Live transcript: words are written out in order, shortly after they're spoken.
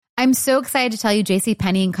I'm so excited to tell you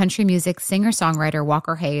JCPenney and country music singer-songwriter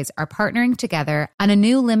Walker Hayes are partnering together on a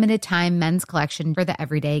new limited-time men's collection for the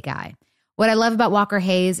everyday guy. What I love about Walker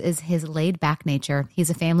Hayes is his laid-back nature.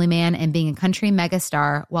 He's a family man, and being a country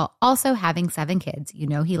megastar while also having 7 kids, you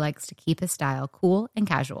know he likes to keep his style cool and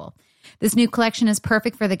casual. This new collection is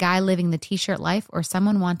perfect for the guy living the t-shirt life or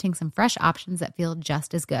someone wanting some fresh options that feel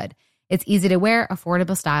just as good. It's easy to wear,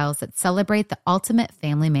 affordable styles that celebrate the ultimate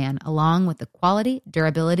family man, along with the quality,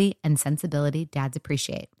 durability, and sensibility dads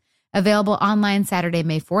appreciate. Available online Saturday,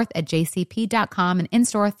 May 4th at jcp.com and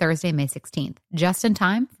in-store Thursday, May 16th. Just in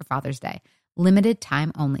time for Father's Day. Limited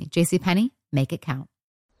time only. JCPenney, make it count.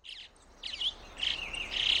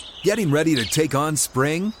 Getting ready to take on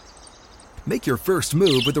spring? Make your first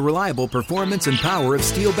move with the reliable performance and power of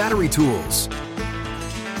Steel battery tools.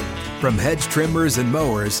 From hedge trimmers and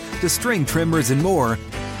mowers to string trimmers and more,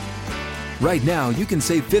 right now you can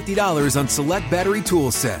save $50 on select battery tool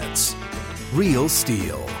sets. Real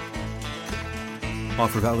Steel.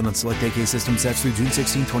 Offer valid on select AK system sets through June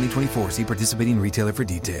 16, 2024. See participating retailer for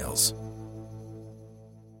details.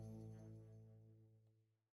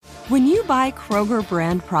 When you buy Kroger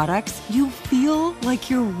brand products, you feel like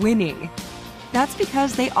you're winning. That's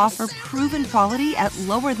because they offer proven quality at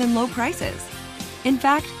lower than low prices. In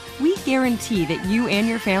fact, we guarantee that you and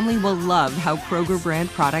your family will love how Kroger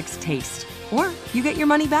brand products taste, or you get your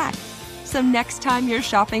money back. So next time you're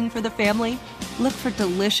shopping for the family, look for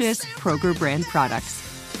delicious Kroger brand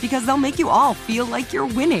products, because they'll make you all feel like you're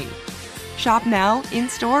winning. Shop now,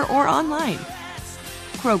 in-store, or online.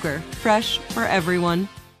 Kroger, fresh for everyone.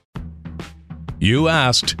 You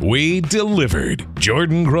asked, we delivered.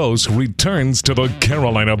 Jordan Gross returns to the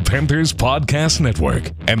Carolina Panthers Podcast Network.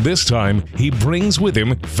 And this time, he brings with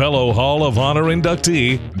him fellow Hall of Honor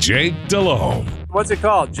inductee, Jake Delhomme. What's it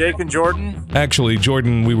called, Jake and Jordan? Actually,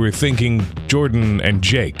 Jordan, we were thinking Jordan and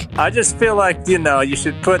Jake. I just feel like, you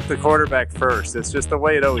should put the quarterback first. It's just the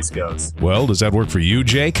way it always goes. Well, does that work for you,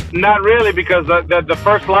 Jake? Not really, because the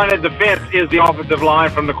first line of defense is the offensive line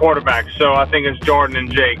from the quarterback. So I think it's Jordan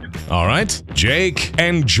and Jake. All right, Jake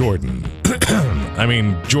and Jordan. I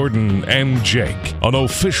mean, Jordan and Jake. An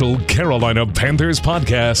official Carolina Panthers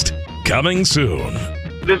podcast coming soon.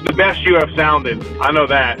 This is the best you have sounded. I know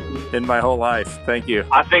that. In my whole life. Thank you.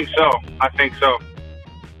 I think so.